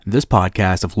This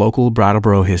podcast of local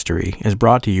Brattleboro history is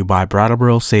brought to you by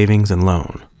Brattleboro Savings and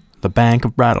Loan, the Bank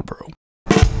of Brattleboro.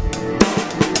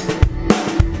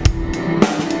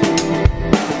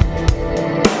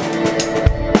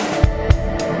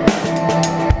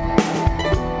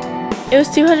 It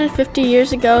was 250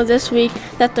 years ago this week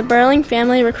that the Burling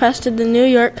family requested the New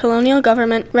York colonial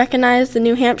government recognize the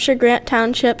New Hampshire grant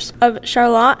townships of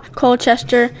Charlotte,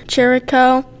 Colchester,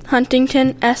 Chirico,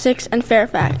 Huntington, Essex, and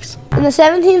Fairfax. In the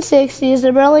 1760s,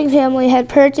 the Burling family had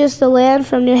purchased the land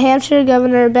from New Hampshire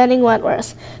Governor Benning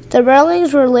Wentworth. The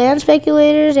Burlings were land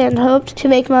speculators and hoped to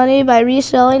make money by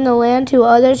reselling the land to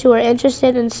others who were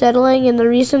interested in settling in the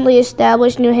recently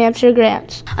established New Hampshire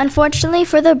grants. Unfortunately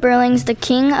for the Burlings, the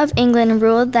King of England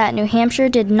ruled that New Hampshire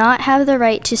did not have the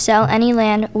right to sell any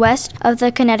land west of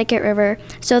the Connecticut River,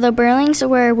 so the Burlings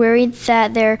were worried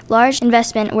that their large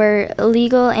investment were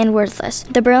illegal and worthless.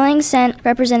 The Burlings sent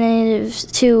representatives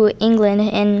to England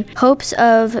in hopes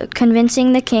of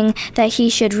convincing the king that he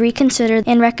should reconsider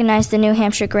and recognize the New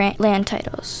Hampshire grant land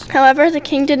titles. However, the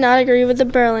king did not agree with the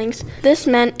Burlings. This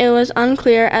meant it was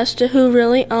unclear as to who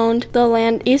really owned the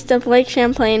land east of Lake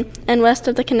Champlain and west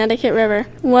of the Connecticut River.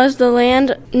 Was the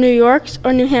land New York's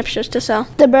or New Hampshire's to sell?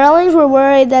 The Burlings were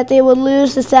worried that they would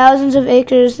lose the thousands of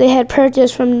acres they had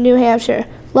purchased from New Hampshire.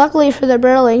 Luckily for the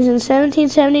Burlings, in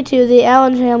 1772, the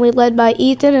Allen family, led by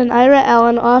Ethan and Ira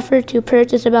Allen, offered to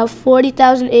purchase about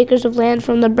 40,000 acres of land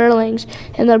from the Burlings,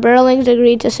 and the Burlings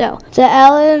agreed to sell. The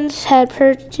Allens had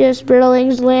purchased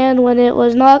Burlings land when it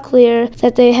was not clear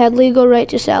that they had legal right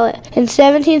to sell it. In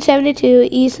 1772,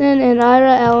 Ethan and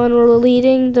Ira Allen were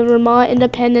leading the Vermont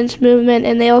independence movement,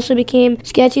 and they also became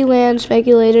sketchy land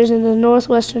speculators in the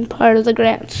northwestern part of the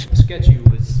grants. Sketchy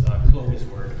was Chloe's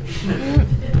word.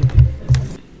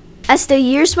 As the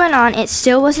years went on, it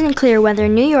still wasn't clear whether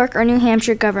New York or New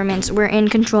Hampshire governments were in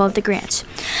control of the grants.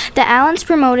 The Allens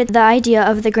promoted the idea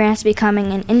of the grants becoming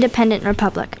an independent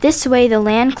republic. This way, the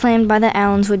land claimed by the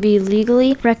Allens would be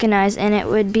legally recognized, and it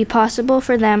would be possible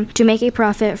for them to make a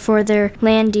profit for their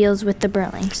land deals with the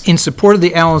Burlings. In support of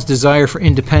the Allens' desire for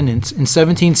independence, in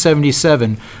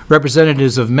 1777,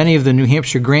 representatives of many of the New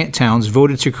Hampshire grant towns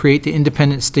voted to create the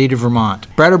independent state of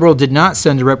Vermont. Brattleboro did not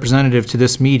send a representative to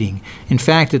this meeting. In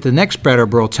fact, at the next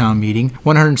Brattleboro town meeting,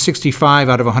 165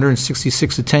 out of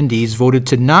 166 attendees voted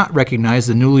to not recognize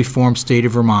the newly formed state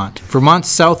of Vermont. Vermont's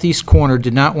southeast corner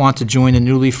did not want to join the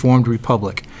newly formed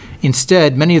republic.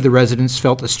 Instead, many of the residents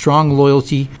felt a strong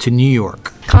loyalty to New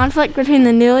York. Conflict between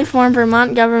the newly formed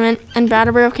Vermont government and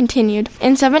Brattleboro continued.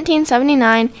 In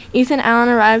 1779, Ethan Allen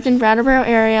arrived in Brattleboro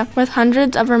area with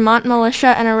hundreds of Vermont militia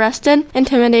and arrested,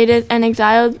 intimidated, and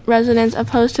exiled residents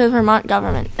opposed to the Vermont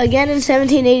government. Again in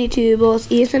 1782,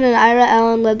 both Ethan and Ira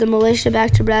Allen led the militia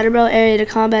back to Brattleboro area to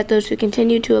combat those who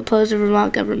continued to oppose the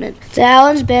Vermont government. The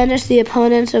Allens banished the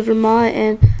opponents of Vermont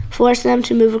and forced them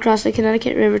to move across the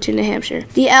Connecticut River to New Hampshire.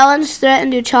 The Allens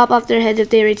threatened to chop off their heads if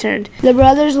they returned. The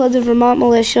brothers led the Vermont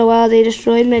militia while they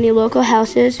destroyed many local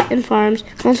houses and farms,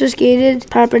 confiscated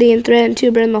property, and threatened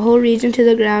to burn the whole region to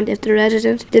the ground if the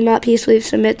residents did not peacefully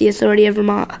submit the authority of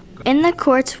Vermont. In the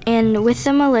courts and with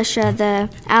the militia, the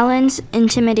Allens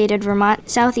intimidated Vermont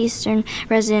southeastern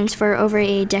residents for over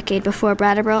a decade before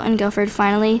Brattleboro and Guilford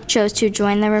finally chose to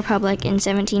join the Republic in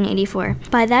 1784.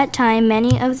 By that time,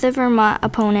 many of the Vermont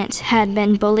opponents had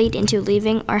been bullied into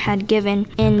leaving or had given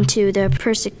in to the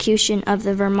persecution of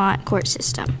the Vermont court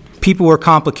system. People were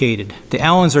complicated. The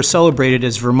Allens are celebrated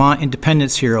as Vermont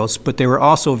independence heroes, but they were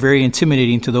also very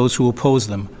intimidating to those who oppose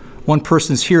them. One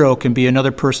person's hero can be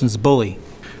another person's bully.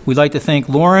 We'd like to thank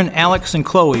Lauren, Alex, and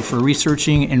Chloe for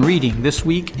researching and reading This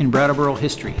Week in Brattleboro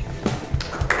History.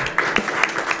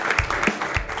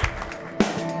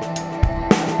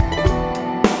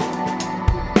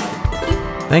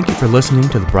 Thank you for listening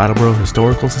to the Brattleboro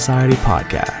Historical Society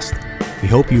podcast. We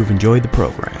hope you have enjoyed the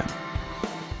program.